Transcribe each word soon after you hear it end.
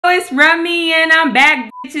it's Rummy and I'm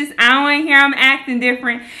back, bitches. I don't want to hear I'm acting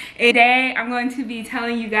different. Today I'm going to be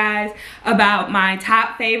telling you guys about my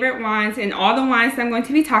top favorite wines, and all the wines that I'm going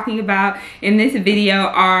to be talking about in this video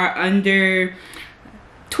are under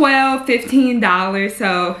 $12, $15,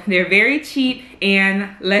 so they're very cheap. And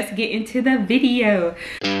let's get into the video.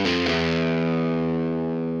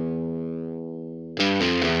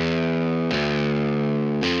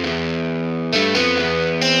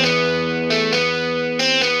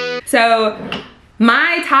 So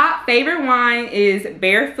my top favorite wine is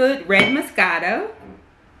Barefoot Red Moscato.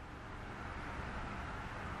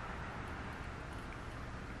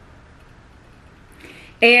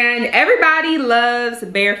 And everybody loves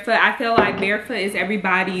Barefoot. I feel like Barefoot is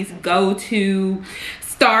everybody's go-to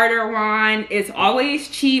starter wine. It's always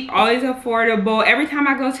cheap, always affordable. Every time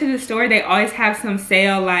I go to the store, they always have some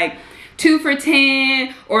sale, like 2 for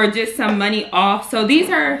 $10 or just some money off. So these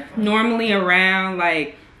are normally around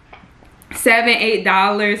like $7,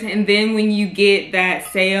 $8, and then when you get that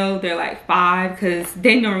sale, they're like $5, because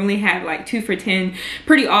they normally have like 2 for $10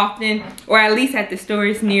 pretty often, or at least at the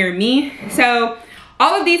stores near me. So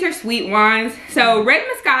all of these are sweet wines. So Red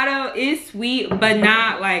Moscato is sweet, but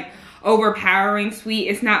not like overpowering sweet.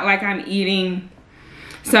 It's not like I'm eating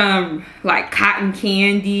some like cotton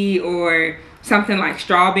candy or something like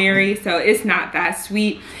strawberry, so it's not that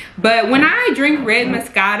sweet. But when I drink Red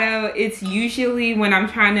Moscato, it's usually when I'm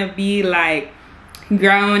trying to be like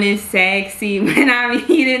grown and sexy, when I'm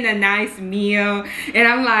eating a nice meal and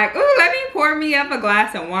I'm like, oh, let me pour me up a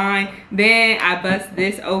glass of wine. Then I bust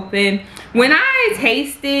this open. When I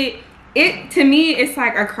taste it, to me it's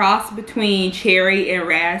like a cross between cherry and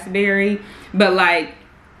raspberry, but like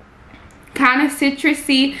kind of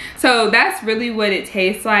citrusy. So that's really what it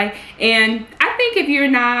tastes like. And I think if you're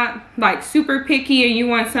not like super picky and you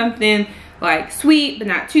want something like sweet but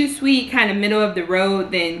not too sweet, kind of middle of the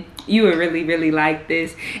road, then you would really like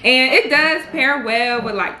this. And it does pair well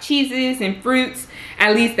with like cheeses and fruits.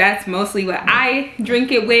 At least that's mostly what I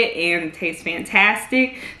drink it with, and it tastes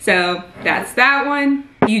fantastic. So that's that one.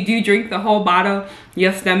 You do drink the whole bottle,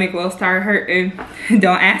 your stomach will start hurting.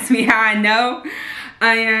 Don't ask me how I know.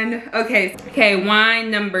 And okay, wine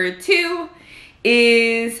number 2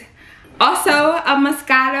 is also a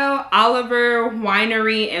Moscato, Oliver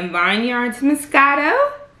Winery and Vineyards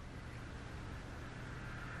Moscato.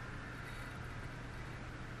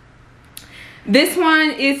 This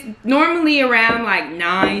one is normally around like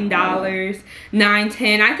 $9,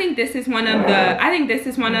 $9.10. I think this is one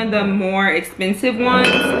of the more expensive ones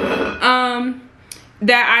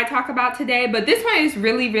that I talk about today, but this one is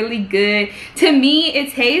really good. To me,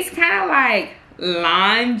 it tastes kind of like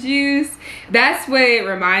lime juice. That's what it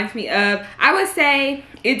reminds me of. I would say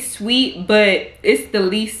it's sweet, but it's the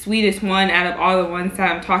least sweetest one out of all the ones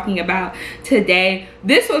that I'm talking about today.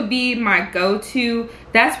 This would be my go-to.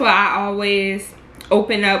 That's what I always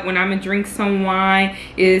open up when I'm gonna drink some wine,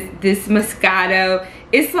 is this Moscato.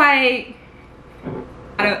 It's like,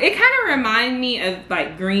 it kind of reminds me of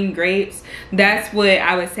like green grapes. That's what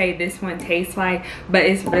I would say this one tastes like, but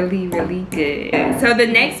it's really good. So the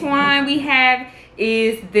next one we have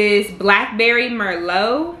is this Blackberry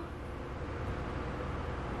Merlot.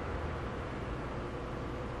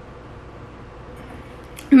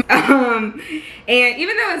 And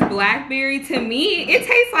even though it's blackberry, to me it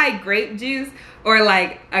tastes like grape juice, or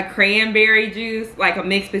like a cranberry juice, like a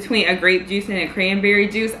mix between a grape juice and a cranberry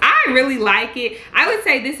juice. I really like it. I would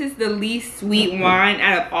say this is the least sweet wine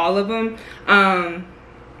out of all of them.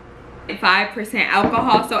 5%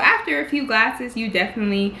 alcohol, so after a few glasses you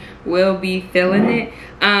definitely will be feeling it.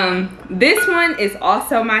 This one is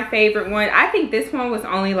also my favorite one. I think this one was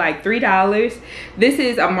only like $3. This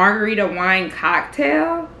is a margarita wine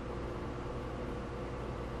cocktail,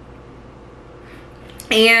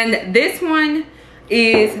 and this one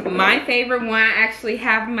is my favorite one. I actually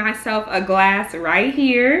have myself a glass right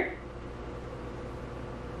here.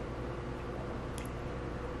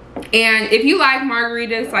 And if you like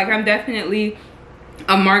margaritas, like I'm definitely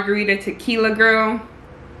a margarita tequila girl,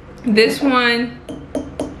 this one,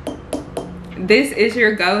 this is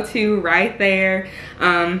your go-to right there.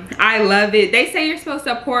 I love it. They say you're supposed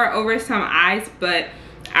to pour it over some ice, but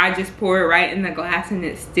I just pour it right in the glass and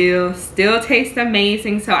it still tastes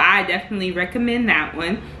amazing. So I definitely recommend that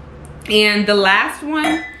one. And the last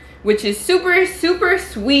one, which is super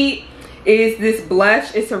sweet, is this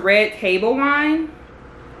Blush. It's a red table wine.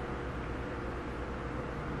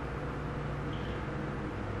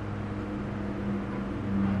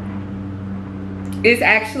 It's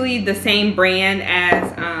actually the same brand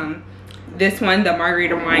as this one, the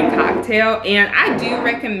margarita wine cocktail, and I do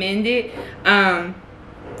recommend it.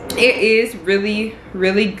 it is really,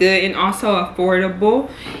 really good and also affordable.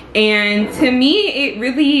 And to me, it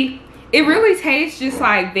really tastes just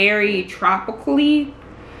like very tropically.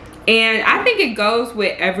 And I think it goes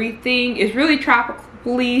with everything. It's really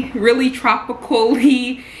tropically,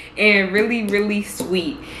 and really, really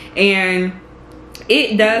sweet. And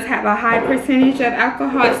it does have a high percentage of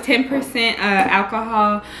alcohol. It's 10%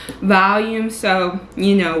 alcohol volume, so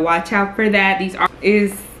you know, watch out for that. These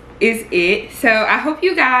is it. So I hope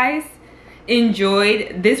you guys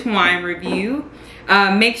enjoyed this wine review.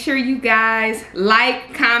 Make sure you guys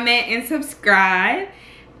like, comment, and subscribe.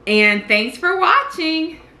 And thanks for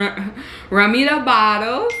watching. Rummie the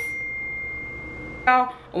bottles.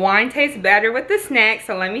 Wine tastes better with the snacks,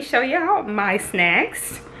 so let me show y'all my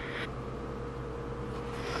snacks.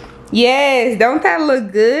 Yes, don't that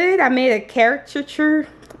look good? I made a caricature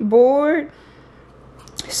board.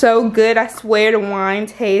 So good. I swear the wine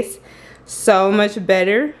tastes so much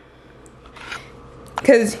better.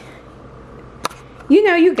 Cause you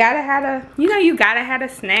know you gotta have the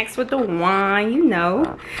snacks with the wine, you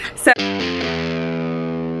know. So